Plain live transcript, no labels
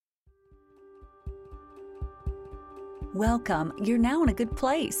Welcome. You're now in a good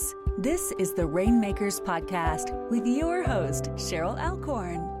place. This is the Rainmakers Podcast with your host, Cheryl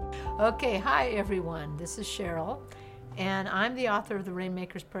Alcorn. Okay, hi everyone. This is Cheryl, and I'm the author of the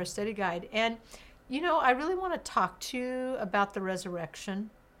Rainmakers Prayer Study Guide. And I really want to talk to you about the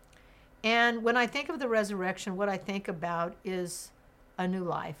resurrection. And when I think of the resurrection, what I think about is a new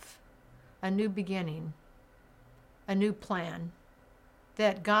life, a new beginning, a new plan,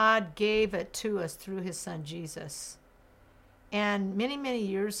 that God gave it to us through his son Jesus. And many, many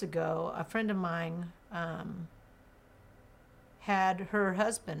years ago, a friend of mine had her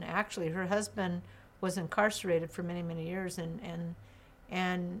husband. Actually, her husband was incarcerated for many, many years,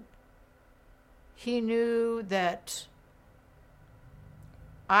 and he knew that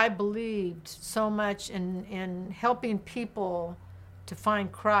I believed so much in helping people to find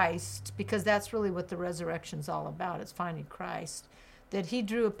Christ, because that's really what the resurrection's all about. It's finding Christ. That he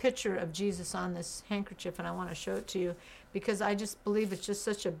drew a picture of Jesus on this handkerchief, and I want to show it to you because I just believe it's just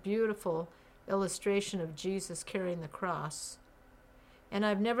such a beautiful illustration of Jesus carrying the cross. And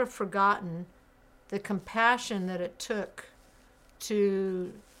I've never forgotten the compassion that it took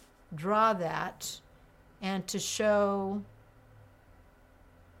to draw that and to show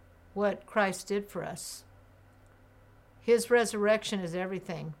what Christ did for us. His resurrection is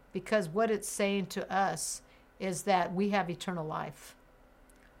everything, because what it's saying to us is that we have eternal life.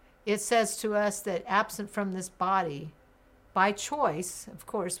 It says to us that absent from this body, by choice, of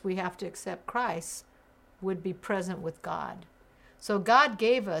course, we have to accept Christ, would be present with God. So God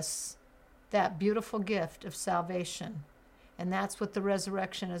gave us that beautiful gift of salvation, and that's what the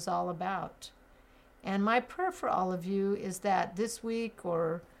resurrection is all about. And my prayer for all of you is that this week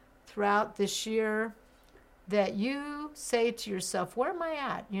or throughout this year, that you say to yourself, where am I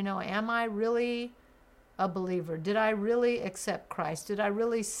at? Am I really a believer? Did I really accept Christ? Did I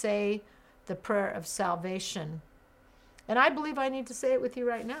really say the prayer of salvation? And I believe I need to say it with you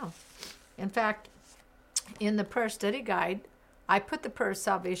right now. In fact, in the prayer study guide, I put the prayer of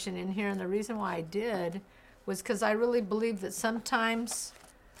salvation in here, and the reason why I did was because I really believe that sometimes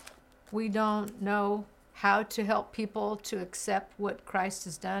we don't know how to help people to accept what Christ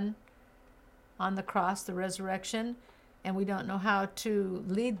has done on the cross, the resurrection, and we don't know how to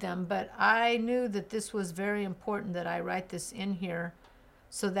lead them. But I knew that this was very important that I write this in here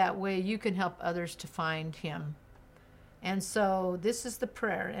so that way you can help others to find him. And so this is the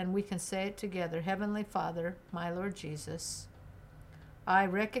prayer, and we can say it together. Heavenly Father, my Lord Jesus, I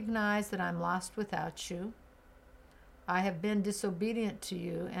recognize that I'm lost without you. I have been disobedient to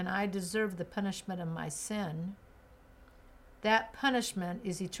you, and I deserve the punishment of my sin. That punishment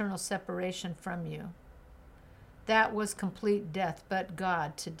is eternal separation from you. That was complete death, but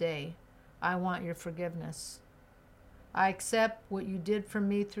God, today, I want your forgiveness. I accept what you did for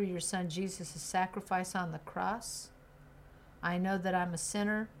me through your son Jesus' sacrifice on the cross. I know that I'm a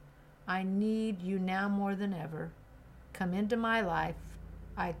sinner. I need you now more than ever. Come into my life.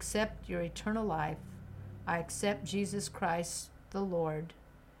 I accept your eternal life. I accept Jesus Christ, the Lord.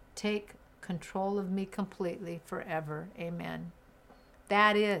 Take control of me completely forever. Amen.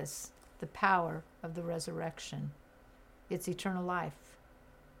 That is the power of the resurrection. It's eternal life.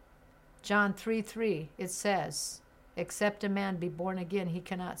 John 3:3, it says, except a man be born again, he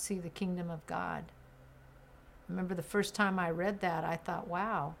cannot see the kingdom of God. I remember the first time I read that, I thought,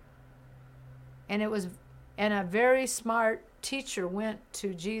 wow. And a very smart teacher went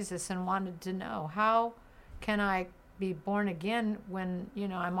to Jesus and wanted to know, how can I be born again when,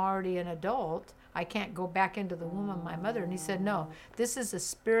 I'm already an adult? I can't go back into the womb of my mother. And he said, no, this is a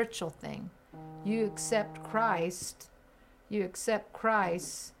spiritual thing. You accept Christ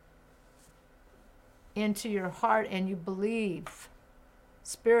into your heart, and you believe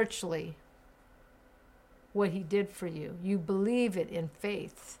spiritually what he did for you. You believe it in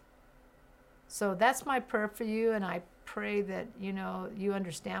faith. So that's my prayer for you, and I pray that, you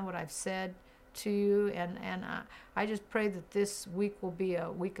understand what I've said to you, and I just pray that this week will be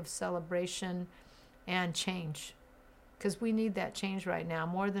a week of celebration and change, because we need that change right now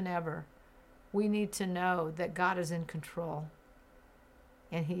more than ever. We need to know that God is in control,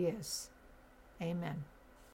 and he is. Amen.